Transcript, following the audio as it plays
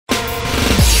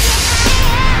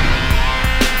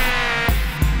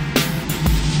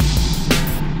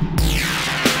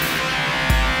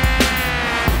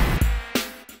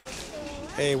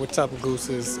Hey, what's up,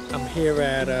 Gooses? I'm here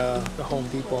at the Home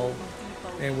Depot,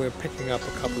 and we're picking up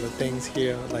a couple of things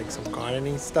here, like some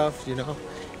gardening stuff, you know,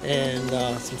 and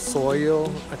some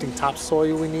soil. I think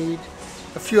topsoil we need.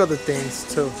 A few other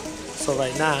things too. So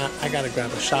right now, I gotta grab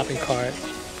a shopping cart.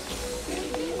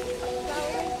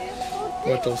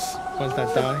 What, those ones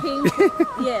that die?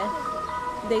 Yeah,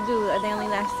 they do. They only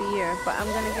last a year, but I'm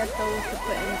gonna get those to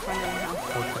put in front of the house.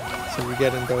 Okay, so you're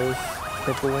getting those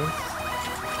purple ones?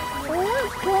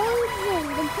 They're poison.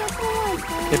 The purple ones.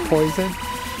 They're poison?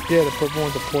 Yeah, the purple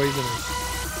ones are poisonous.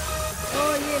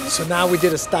 Oh yeah. So now we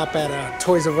did a stop at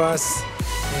Toys R Us,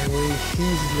 and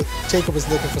Jacob is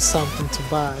looking for something to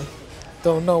buy.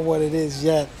 Don't know what it is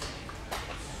yet.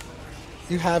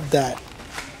 You have that.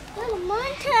 Little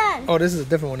mountain. Oh, this is a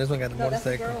different one. This one got the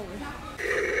motorcycle.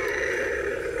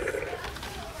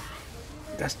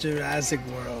 That's Jurassic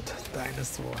World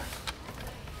dinosaur.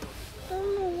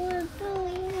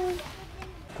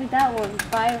 That one,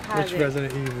 Biohazard. Which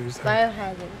Resident Evil is that?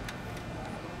 Biohazard.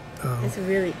 Oh. It's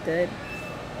really good.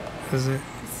 Is it?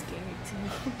 It's scary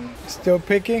too. Still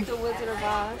picking? The Wizard of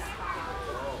Oz.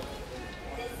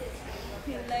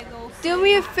 Do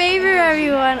me a favor,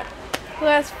 everyone who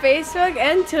has Facebook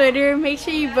and Twitter. Make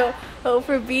sure you vote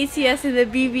for BTS in the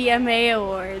BBMA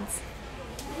Awards.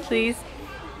 Please.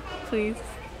 Please.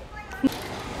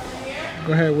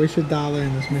 Go ahead, waste your $1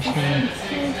 in this machine.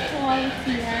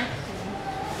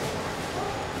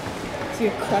 It's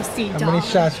your crusty dog. How many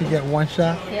shots you get? One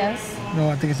shot? Yes. No,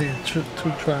 I think it's 2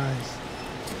 tries.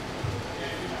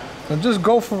 So just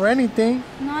go for anything.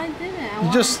 No, I didn't.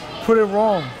 You just put it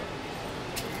wrong.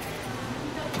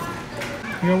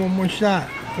 You got one more shot.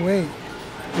 Wait.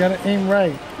 You gotta aim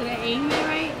right. Did I aim it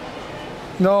right?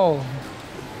 No.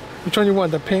 Which one you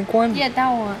want? The pink one? Yeah,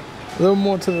 that one. A little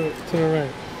more to the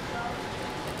right.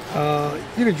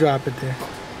 You can drop it there.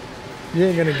 You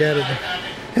ain't gonna get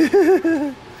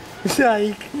it.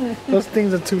 Yike. Those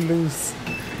things are too loose.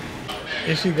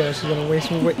 Here she goes. She's gonna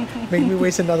make me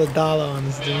waste another $1 on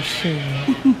this machine.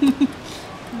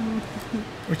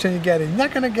 Which one you getting? You're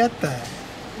not gonna get that.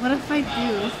 What if I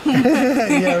do?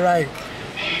 Yeah, right.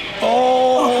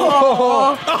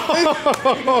 Oh!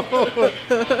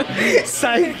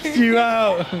 Psyched you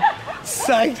out.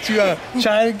 Psyched you out.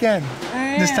 Try it again.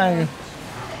 This time.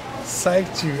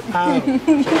 Psyched you out.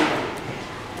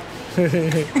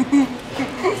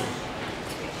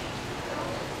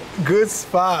 Good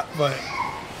spot, but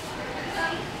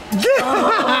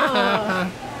yeah.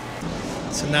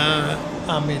 So now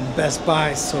I'm in Best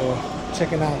Buy, so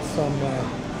checking out some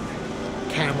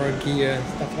camera gear and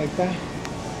stuff like that.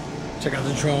 Check out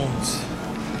the drones.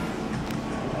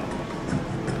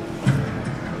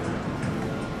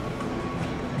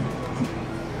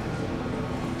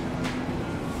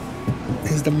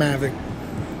 Here's the Mavic.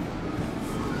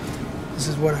 This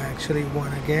is what I actually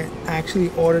want to get. I actually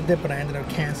ordered it, but I ended up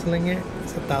canceling it.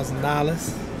 It's $1,000.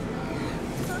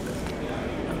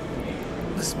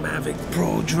 This Mavic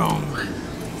Pro drone.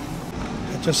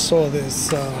 I just saw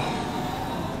this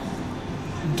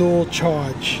dual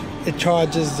charge. It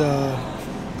charges,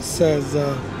 says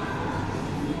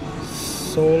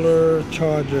solar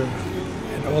charger.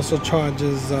 It also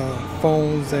charges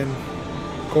phones and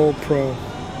GoPro.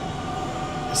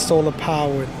 It's solar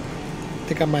powered.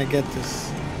 I think I might get this.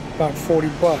 About 40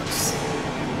 bucks.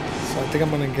 So I think I'm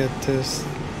gonna get this.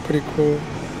 Pretty cool.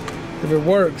 If it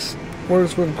works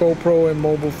with GoPro and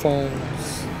mobile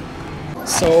phones.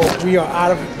 So we are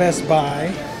out of Best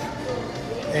Buy,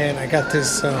 and I got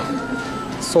this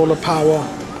solar power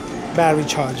battery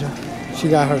charger. She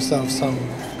got herself some,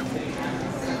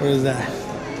 what is that?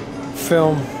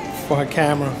 Film for her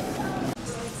camera.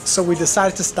 So we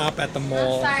decided to stop at the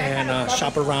mall and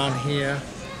shop around here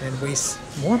and waste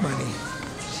more money.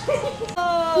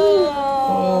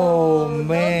 Oh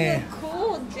man.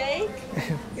 Cool, Jake.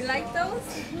 You like those?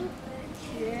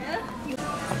 Yeah.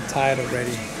 I'm tired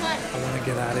already. I want to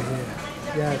get out of here.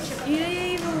 Yes. You didn't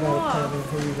even No, walk.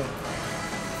 Here you go.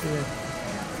 Here.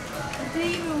 I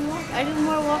didn't even walk. I did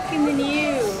more walking than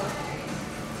you.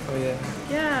 Oh yeah.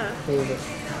 Yeah. Hold it.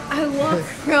 I walk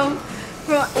from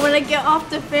when I get off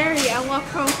the ferry. I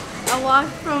walk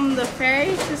from the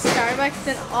ferry to Starbucks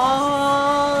and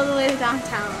all the way to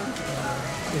downtown.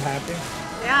 You happy?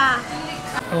 Yeah.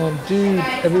 Dude,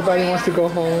 everybody wants to go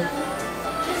home.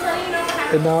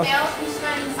 Enough.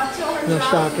 No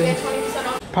shopping.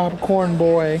 Popcorn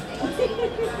boy.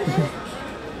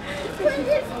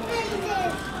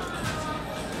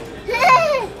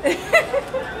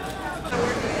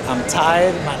 I'm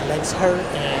tired, my legs hurt,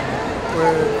 and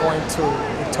we're going to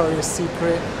Victoria's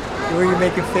Secret. Were you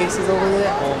making faces over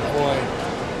there? Oh boy.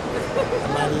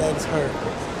 My legs hurt.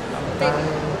 I'm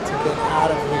dying to get out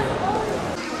of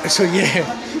here. So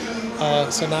yeah,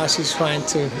 so now she's trying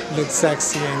to look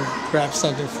sexy and grab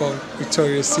something for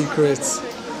Victoria's Secrets.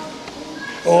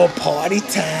 Oh, party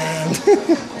time!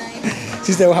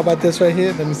 She said, well, how about this right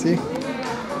here? Let me see.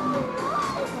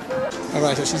 All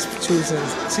right, so she's choosing.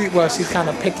 She's kind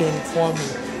of picking for me.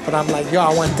 But I'm like, yo,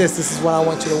 I want this. This is what I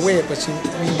want you to wear. But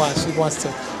meanwhile, she wants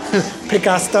to pick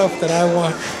out stuff that I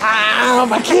want. Ah,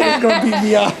 my kid is gonna beat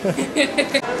me up.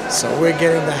 So we're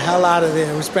getting the hell out of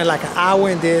there. We spent like an hour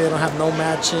in there. They don't have no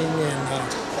matching and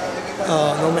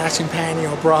no matching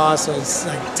panty or bra. So it's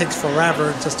like it takes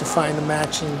forever just to find the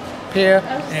matching pair.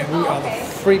 And we are the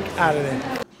freak out of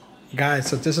there, guys.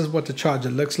 So this is what the charger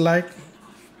looks like.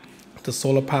 The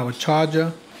solar powered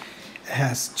charger. It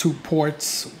has 2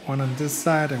 ports, one on this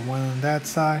side and one on that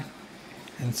side,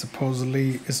 and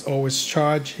supposedly it's always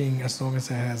charging as long as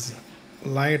it has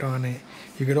light on it.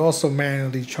 You could also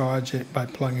manually charge it by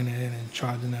plugging it in and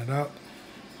charging it up.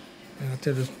 And I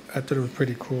thought it was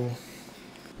pretty cool.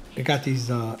 It got these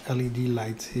LED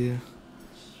lights here.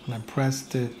 When I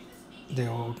pressed it, they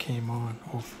all came on,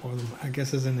 all 4 of them. I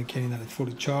guess it's indicating that it's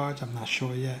fully charged. I'm not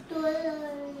sure yet,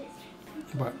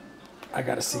 but I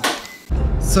gotta see.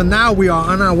 So now we are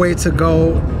on our way to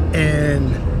go,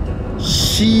 and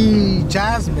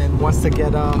Jasmine wants to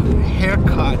get a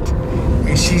haircut,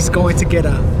 and she's going to get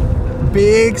a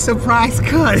big surprise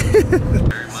cut.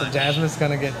 So Jasmine's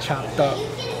gonna get chopped up.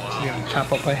 She's gonna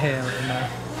chop up her hair right now.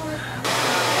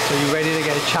 So you ready to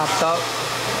get it chopped up?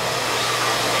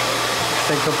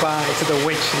 Say goodbye to the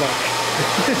witch look.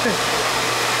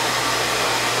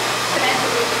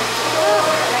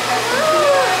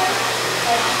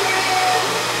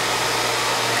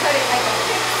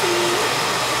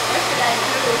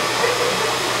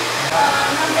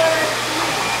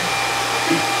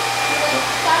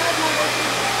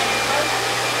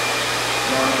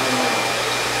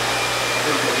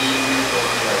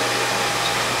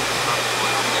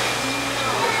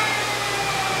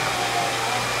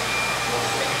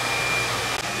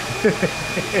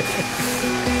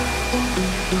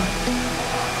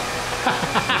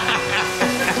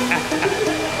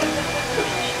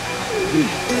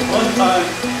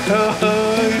 Oh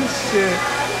shit.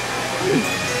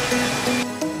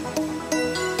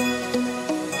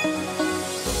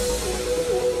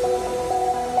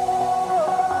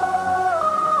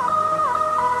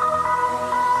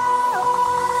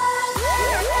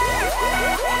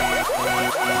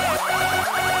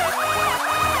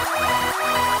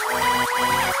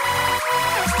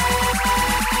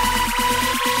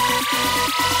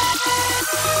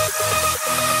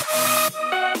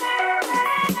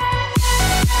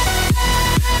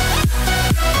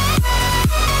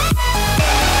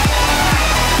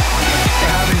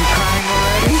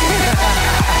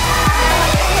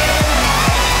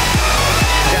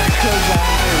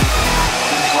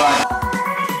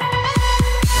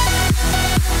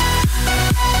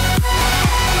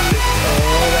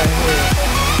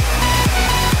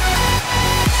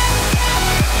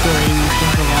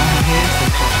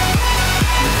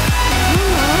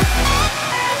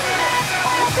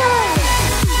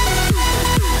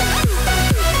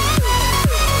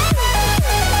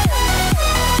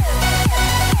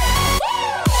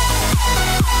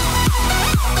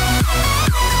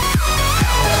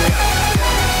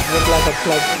 Like a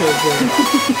plug program.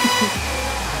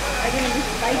 I can be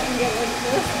spiking it like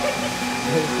this.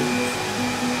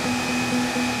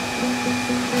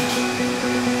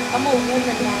 I'm a woman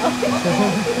now.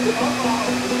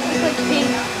 It's like pink.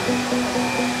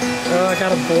 Oh, I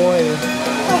got a boy.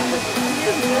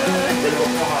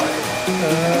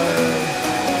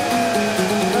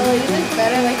 Oh, you look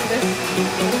better like this.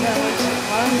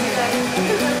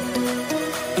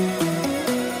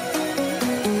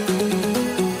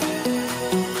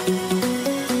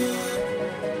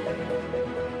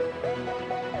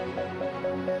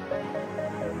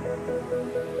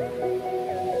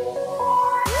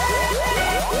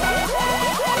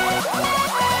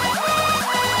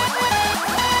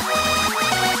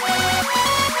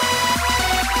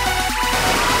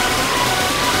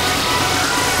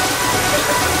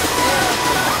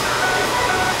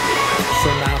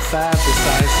 No, Fab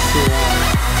decides to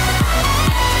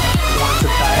want to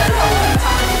die.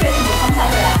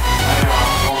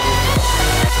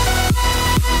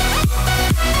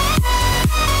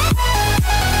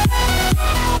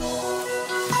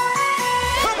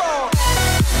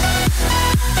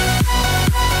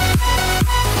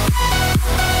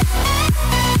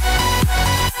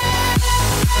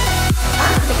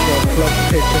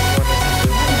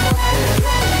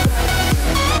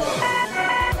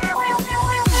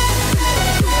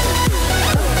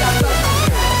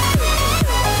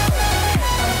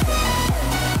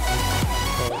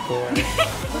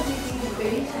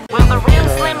 away. Will the real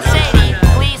Slim Shady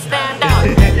please stand up?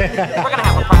 We're gonna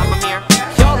have a problem here.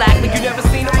 Y'all act like you never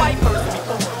seen a white person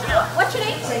before. What's your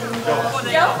name?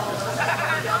 Joe.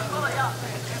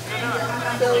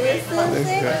 So this is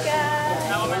it, guys.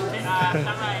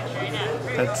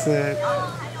 That's it.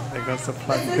 There goes the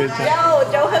plug picture.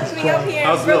 Joe hooked me up here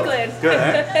in Brooklyn. Good,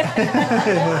 eh?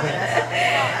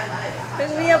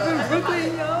 Hooked me up in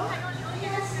Brooklyn, yo.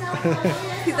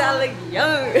 He's all like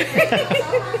young.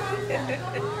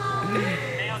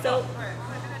 So.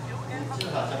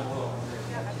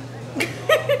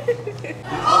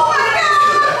 Oh my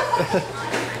God!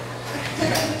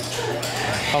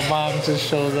 Her mom just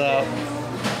shows up.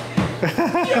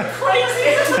 You're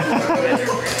crazy!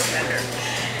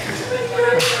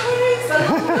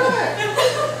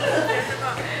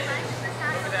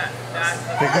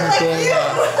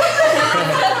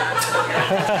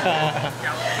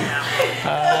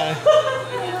 Hi.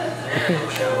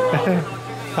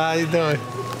 How you doing?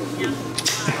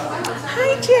 Hi,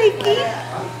 Jakey.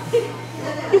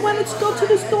 You wanted to go to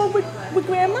the store with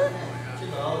Grandma?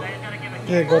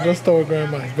 Yeah, go to the store with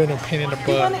Grandma. It's been a pain in the You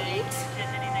butt. want to eat?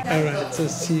 Alright, so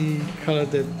she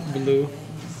colored it blue.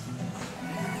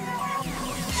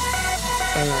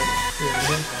 Alright, yeah.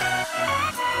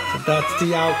 So that's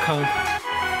the outcome.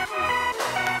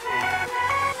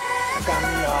 I got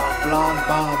me a blonde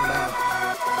bomb now.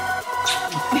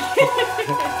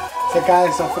 So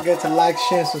guys, don't forget to like,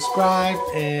 share, subscribe,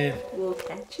 and We'll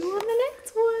catch you on the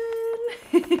next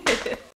one.